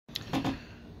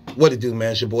What it do,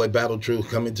 man? It's your boy Battle Truth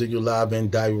coming to you live and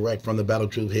direct from the Battle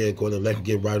Truth headquarters. Let's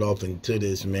get right off into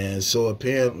this, man. So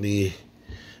apparently,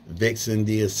 Viixen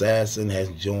the Assassin has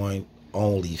joined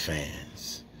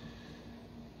OnlyFans.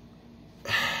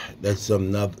 That's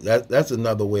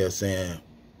another way of saying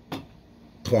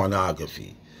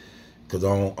pornography. Because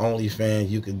on OnlyFans,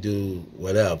 you can do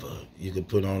whatever. You can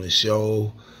put on a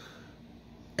show,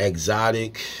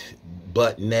 exotic,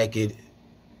 butt naked.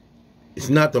 It's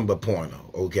nothing but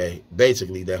porno, okay?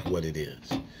 Basically, that's what it is.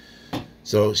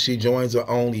 So she joins her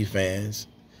OnlyFans,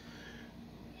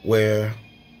 where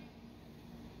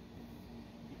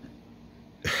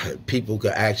people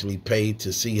could actually pay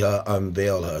to see her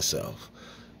unveil herself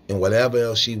and whatever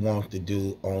else she wants to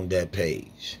do on that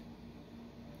page.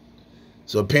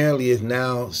 So apparently it's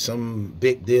now some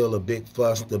big deal, a big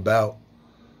fuss about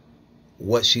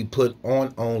what she put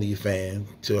on OnlyFans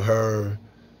to her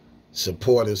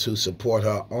supporters who support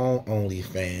her on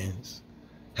OnlyFans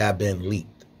have been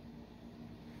leaked.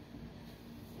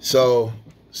 So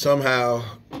somehow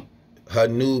her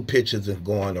nude pictures are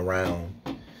going around.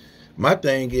 My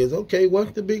thing is, okay,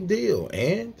 what's the big deal?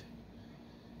 And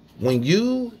when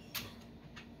you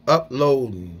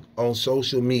uploading on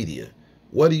social media,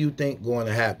 what do you think going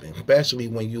to happen? Especially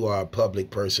when you are a public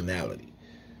personality.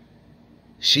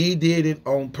 She did it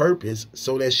on purpose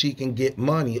so that she can get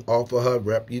money off of her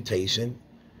reputation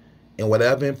and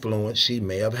whatever influence she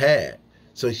may have had.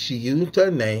 So she used her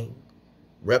name,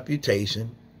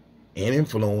 reputation, and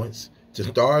influence to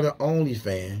start her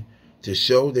OnlyFans to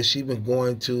show that she was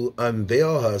going to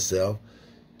unveil herself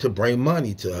to bring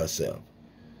money to herself.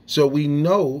 So we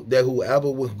know that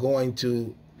whoever was going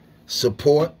to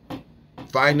support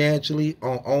financially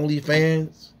on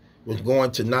OnlyFans was going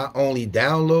to not only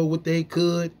download what they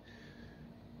could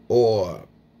or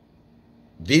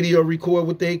video record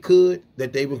what they could,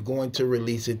 that they were going to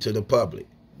release it to the public.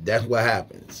 That's what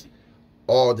happens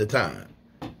all the time.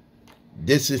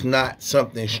 This is not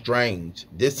something strange.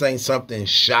 This ain't something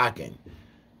shocking.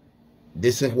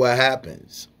 This is what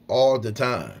happens all the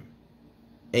time.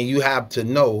 And you have to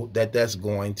know that that's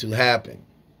going to happen.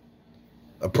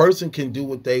 A person can do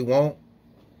what they want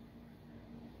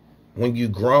when you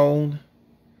grown,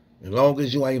 as long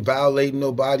as you ain't violating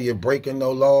nobody or breaking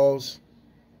no laws.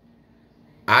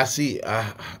 I see it.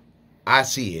 I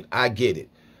see it. I get it.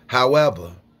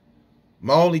 However,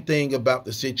 my only thing about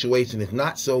the situation is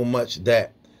not so much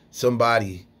that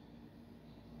somebody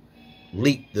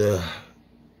leaked the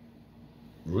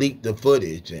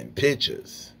footage and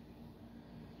pictures.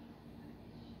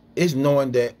 It's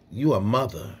knowing that you a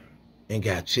mother and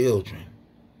got children.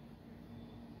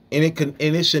 And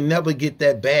it should never get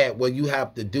that bad where you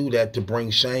have to do that to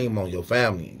bring shame on your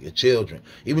family and your children.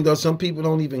 Even though some people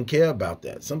don't even care about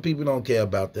that. Some people don't care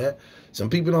about that. Some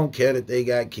people don't care that they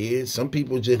got kids. Some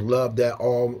people just love that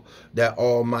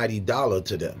almighty dollar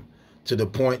to them, to the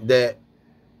point that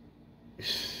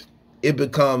it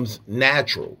becomes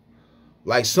natural.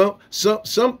 Like some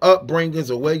upbringings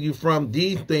or where you from,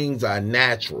 these things are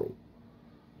natural.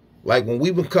 Like when we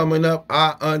were coming up,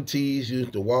 our aunties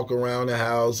used to walk around the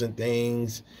house and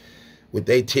things with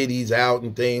their titties out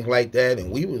and things like that.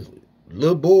 And we was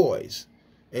little boys.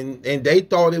 And they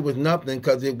thought it was nothing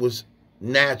because it was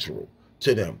natural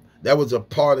to them. That was a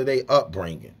part of their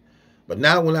upbringing. But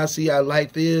now when I see how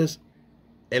life is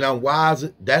and I'm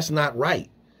wise, that's not right.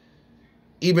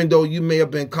 Even though you may have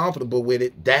been comfortable with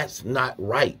it, that's not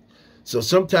right. So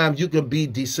sometimes you can be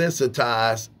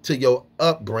desensitized to your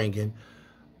upbringing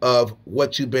of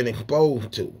what you've been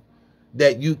exposed to,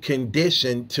 that you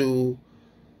condition to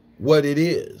what it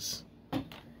is.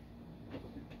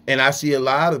 And I see a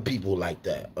lot of people like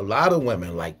that, a lot of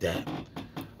women like that.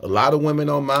 A lot of women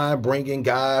don't mind bringing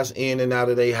guys in and out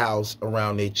of their house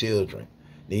around their children.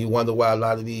 Then you wonder why a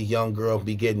lot of these young girls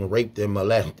be getting raped and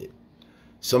molested.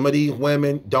 Some of these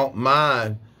women don't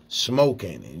mind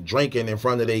smoking and drinking in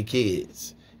front of their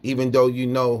kids, even though you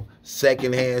know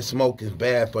secondhand smoke is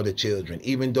bad for the children,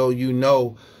 even though you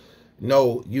know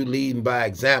you leading by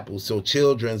example. So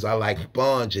children are like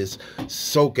sponges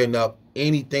soaking up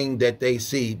anything that they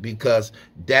see because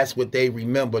that's what they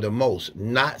remember the most.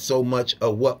 Not so much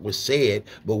of what was said,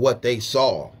 but what they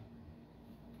saw.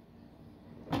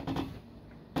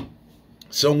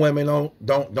 Some women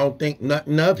don't think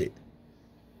nothing of it.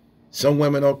 Some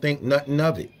women don't think nothing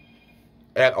of it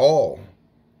at all.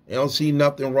 They don't see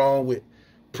nothing wrong with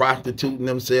prostituting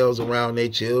themselves around their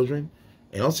children.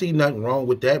 They don't see nothing wrong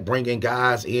with that, bringing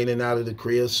guys in and out of the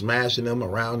crib, smashing them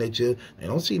around their children. They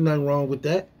don't see nothing wrong with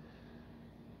that.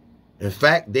 In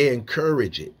fact, they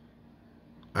encourage it.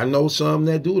 I know some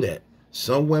that do that.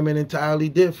 Some women entirely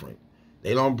different.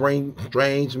 They don't bring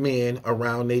strange men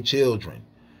around their children.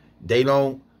 They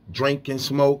don't drink and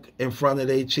smoke in front of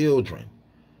their children.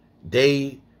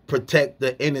 They protect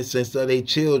the innocence of their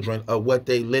children of what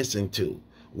they listen to,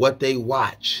 what they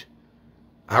watch.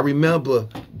 I remember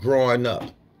growing up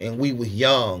and we were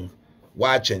young,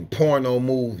 watching porno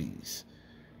movies,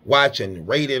 watching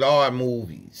rated R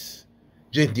movies,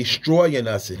 just destroying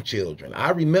us as children.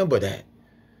 I remember that.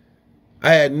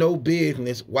 I had no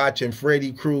business watching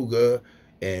Freddy Krueger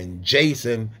and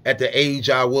Jason at the age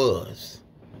I was.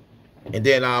 And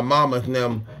then our mamas and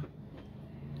them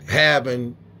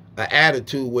having an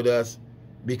attitude with us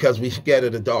because we scared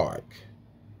of the dark.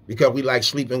 Because we like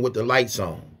sleeping with the lights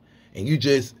on. And you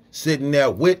just sitting there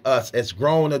with us as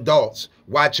grown adults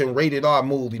watching rated R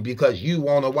movie because you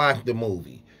want to watch the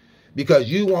movie. Because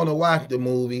you want to watch the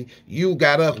movie, you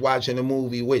got us watching the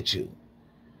movie with you.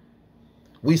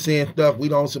 We seeing stuff we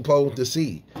don't supposed to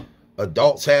see.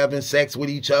 Adults having sex with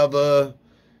each other,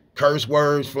 curse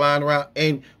words flying around,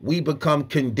 and we become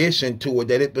conditioned to it,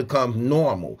 that it becomes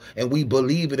normal. And we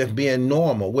believe it as being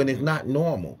normal when it's not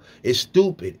normal. It's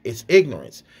stupid. It's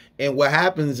ignorance. And what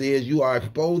happens is you are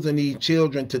exposing these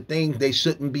children to things they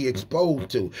shouldn't be exposed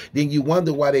to. Then you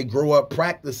wonder why they grow up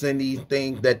practicing these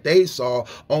things that they saw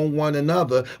on one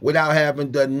another without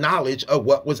having the knowledge of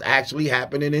what was actually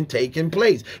happening and taking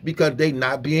place, because they're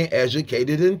not being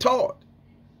educated and taught.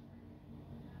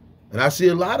 And I see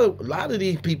a lot of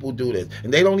these people do this,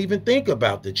 and they don't even think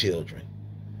about the children.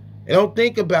 They don't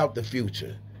think about the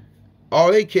future.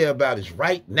 All they care about is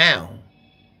right now.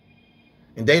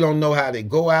 And they don't know how to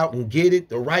go out and get it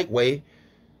the right way.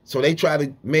 So they try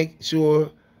to make sure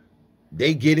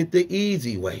they get it the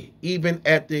easy way, even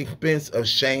at the expense of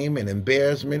shame and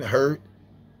embarrassment, hurt.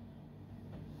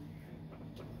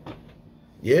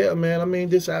 Yeah, man, I mean,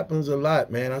 this happens a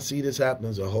lot, man. I see this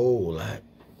happens a whole lot.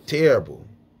 Terrible.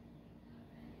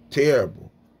 Terrible.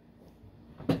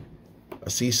 I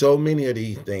see so many of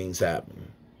these things happen.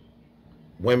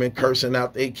 Women cursing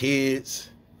out their kids.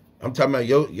 I'm talking about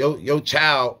your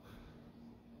child,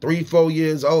 3, 4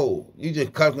 years old. You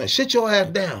just cussing, shit your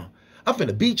ass down. I'm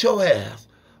finna beat your ass.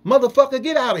 Motherfucker,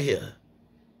 get out of here.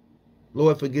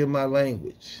 Lord, forgive my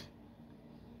language.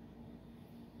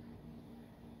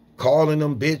 Calling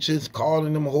them bitches,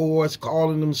 calling them whores,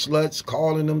 calling them sluts,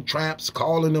 calling them tramps,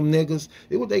 calling them niggas.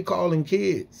 It's what they calling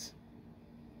kids.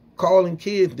 Calling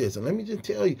kids this. And let me just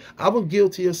tell you, I was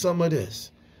guilty of some of this.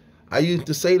 I used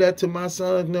to say that to my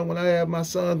sons. Now, when I had my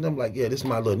sons, I'm like, yeah, this is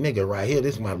my little nigga right here.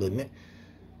 This is my little nigga.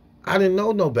 I didn't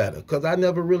know no better because I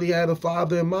never really had a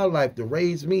father in my life to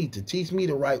raise me, to teach me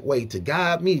the right way, to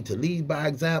guide me, to lead by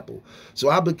example. So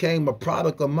I became a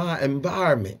product of my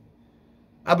environment.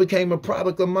 That's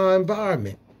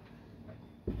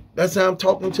how I'm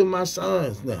talking to my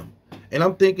sons now. And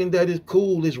I'm thinking that it's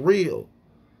cool, it's real.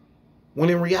 When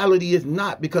in reality it's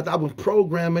not, because I was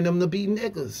programming them to be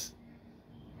niggas.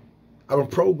 I was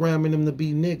programming them to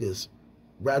be niggas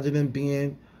rather than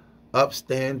being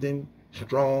upstanding,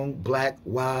 strong, black,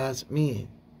 wise men,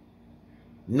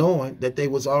 knowing that they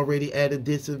was already at a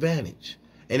disadvantage.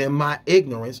 And in my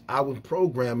ignorance, I was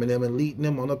programming them and leading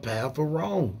them on a path of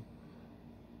wrong.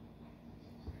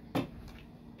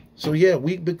 So yeah,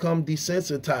 we become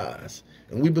desensitized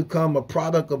and we become a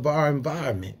product of our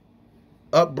environment.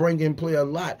 Upbringing play a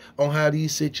lot on how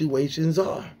these situations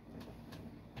are.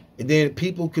 And then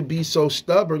people could be so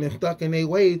stubborn and stuck in their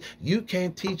ways, you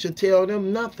can't teach or tell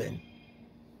them nothing.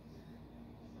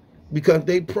 Because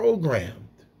they programmed.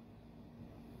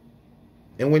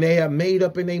 And when they have made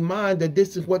up in their mind that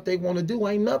this is what they want to do,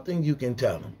 ain't nothing you can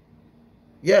tell them.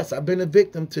 Yes, I've been a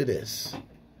victim to this.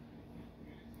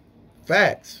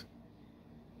 Facts.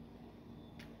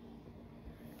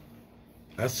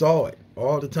 I saw it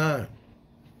all the time.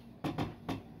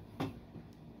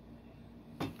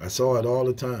 I saw it all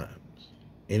the time.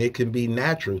 And it can be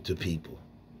natural to people.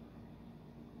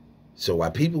 So while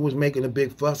people was making a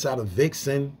big fuss out of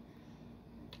Viixen,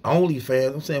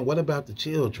 OnlyFans, I'm saying, what about the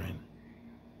children?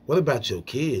 What about your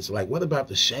kids? Like, what about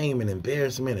the shame and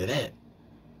embarrassment of that?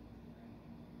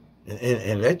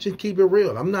 And let's just keep it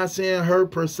real. I'm not saying her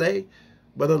per se,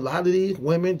 but a lot of these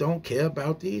women don't care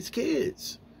about these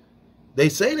kids. They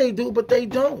say they do, but they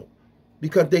don't.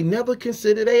 Because they never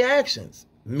consider their actions.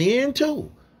 Men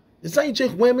too. This ain't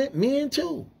just women, men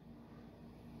too.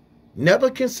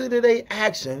 Never consider their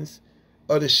actions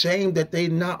or the shame that they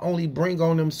not only bring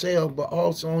on themselves, but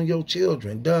also on your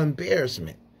children. The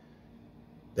embarrassment.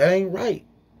 That ain't right.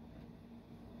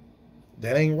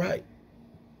 That ain't right.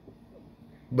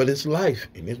 But it's life,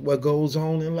 and it's what goes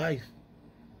on in life.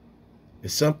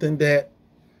 It's something that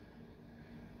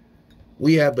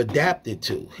we have adapted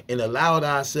to and allowed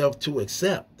ourselves to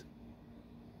accept.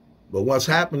 But what's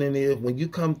happening is when you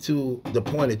come to the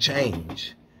point of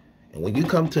change and when you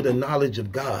come to the knowledge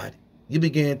of God, you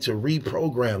begin to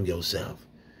reprogram yourself.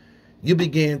 You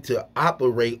begin to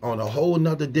operate on a whole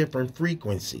nother different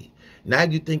frequency. Now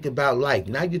you think about life.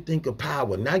 Now you think of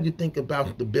power. Now you think about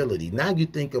stability. Now you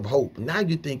think of hope. Now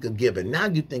you think of giving. Now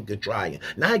you think of trying.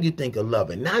 Now you think of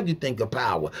loving. Now you think of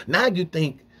power. Now you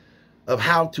think of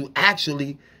how to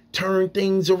actually turn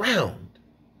things around.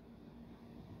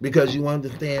 Because you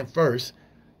understand first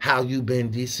how you've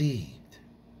been deceived.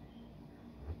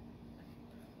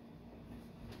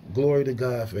 Glory to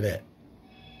God for that.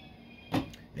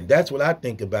 And that's what I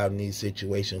think about in these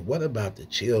situations. What about the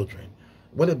children?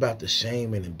 What about the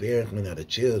shame and embarrassment of the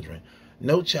children?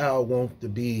 No child wants to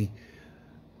be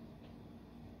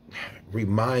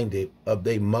reminded of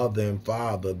their mother and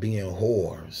father being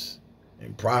whores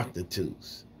and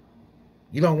prostitutes.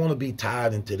 You don't want to be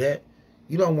tied into that.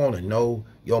 You don't want to know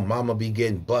your mama be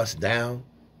getting bust down.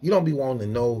 You don't be wanting to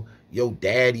know your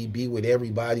daddy be with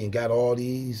everybody and got all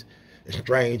these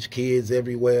strange kids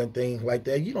everywhere and things like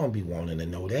that. You don't be wanting to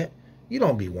know that. You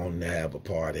don't be wanting to have a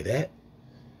part of that.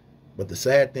 But the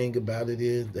sad thing about it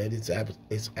is that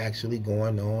it's actually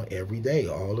going on every day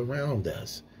all around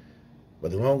us.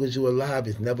 But as long as you're alive,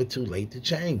 it's never too late to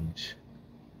change.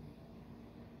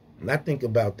 And I think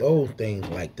about those things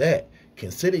like that.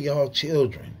 Consider y'all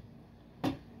children.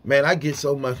 Man, I get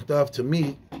so much stuff to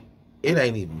me, it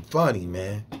ain't even funny,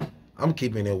 man. I'm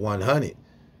keeping it 100.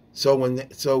 So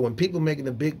when people making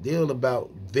a big deal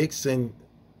about Viixen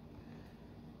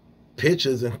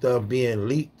pictures and stuff being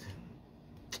leaked,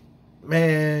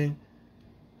 man,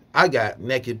 I got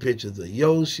naked pictures of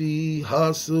Yoshi,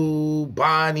 Hustle,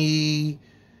 Bonnie,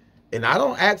 and I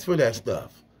don't ask for that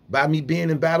stuff. By me being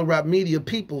in Battle Rap Media,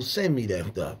 people send me that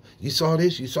stuff. You saw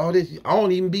this, you saw this. I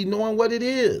don't even be knowing what it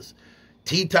is.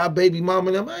 T-Top Baby Mama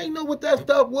and them, I ain't know what that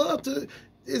stuff was.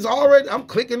 It's already, I'm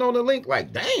clicking on the link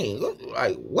like, dang,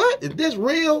 like, what? Is this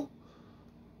real?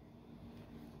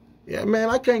 Yeah, man,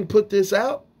 I can't put this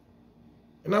out.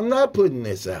 And I'm not putting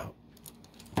this out.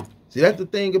 See, that's the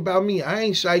thing about me. I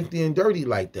ain't shifty and dirty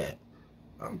like that.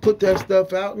 I don't put that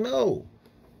stuff out, no.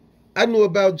 I knew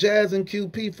about Jazz and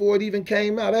QP before it even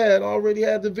came out. I had already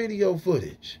had the video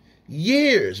footage.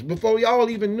 Years before y'all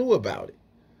even knew about it.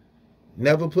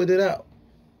 Never put it out.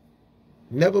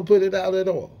 Never put it out at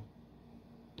all.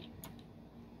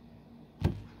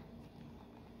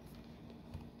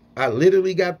 I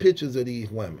literally got pictures of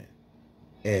these women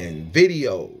and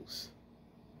videos.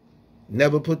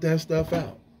 Never put that stuff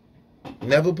out.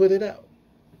 Never put it out.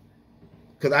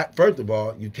 Because first of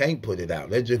all, you can't put it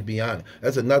out. Let's just be honest.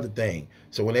 That's another thing.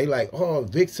 So when they like, oh,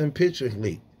 Viixen pictures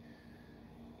leaked.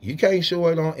 You can't show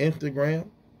it on Instagram.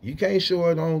 You can't show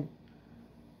it on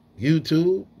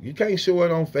YouTube. You can't show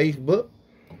it on Facebook.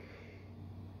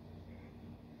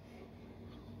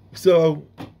 So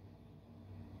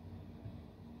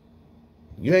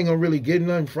you ain't gonna really get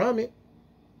nothing from it.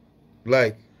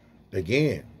 Like,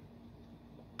 again.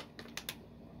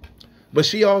 But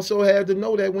she also had to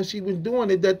know that when she was doing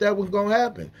it, that was gonna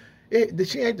happen.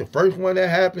 She ain't the first one that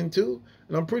happened to.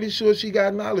 And I'm pretty sure she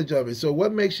got knowledge of it. So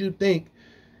what makes you think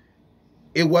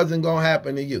it wasn't gonna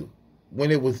happen to you when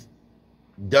it was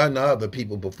done to other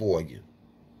people before you?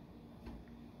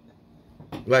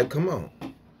 Like, come on.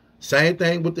 Same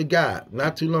thing with the guy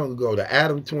not too long ago, the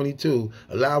Adam 22,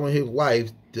 allowing his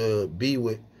wife to be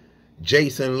with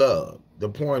Jason Love, the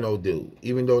porno dude,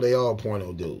 even though they all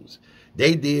porno dudes.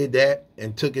 They did that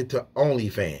and took it to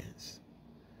OnlyFans.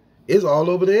 It's all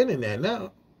over the internet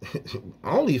now.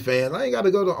 OnlyFans. I ain't got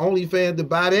to go to OnlyFans to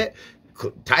buy that.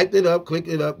 Type it up, click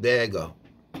it up, there you go.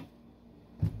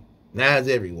 Now it's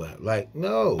everywhere. Like,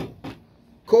 no.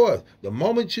 Of course, the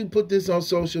moment you put this on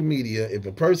social media, if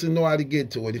a person know how to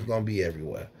get to it, it's going to be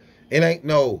everywhere. It ain't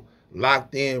no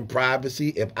locked in privacy.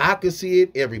 If I could see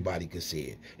it, everybody could see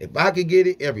it. If I could get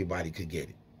it, everybody could get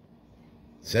it.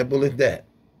 Simple as that.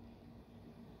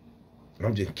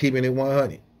 I'm just keeping it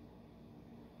 100.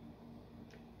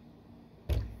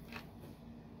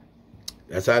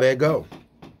 That's how that go.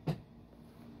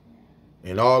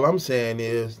 And all I'm saying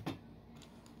is,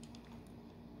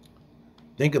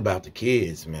 think about the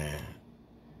kids, man.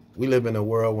 We live in a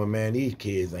world where, man, these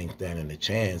kids ain't standing a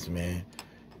chance, man.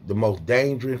 The most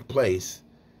dangerous place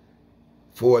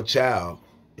for a child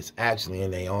is actually in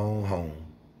their own home.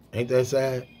 Ain't that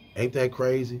sad? Ain't that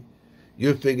crazy?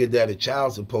 You figure that a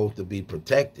child's supposed to be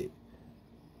protected.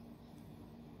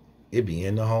 It be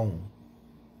in the home.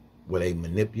 Were they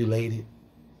manipulated?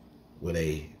 Were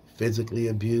they physically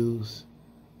abused?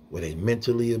 Were they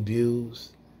mentally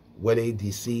abused? where they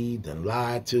deceived and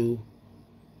lied to.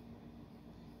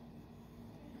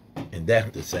 And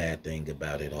that's the sad thing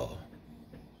about it all.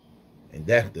 And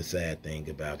that's the sad thing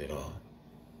about it all.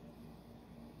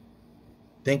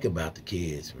 Think about the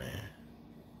kids, man.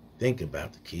 Think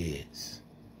about the kids.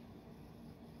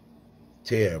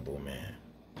 Terrible, man.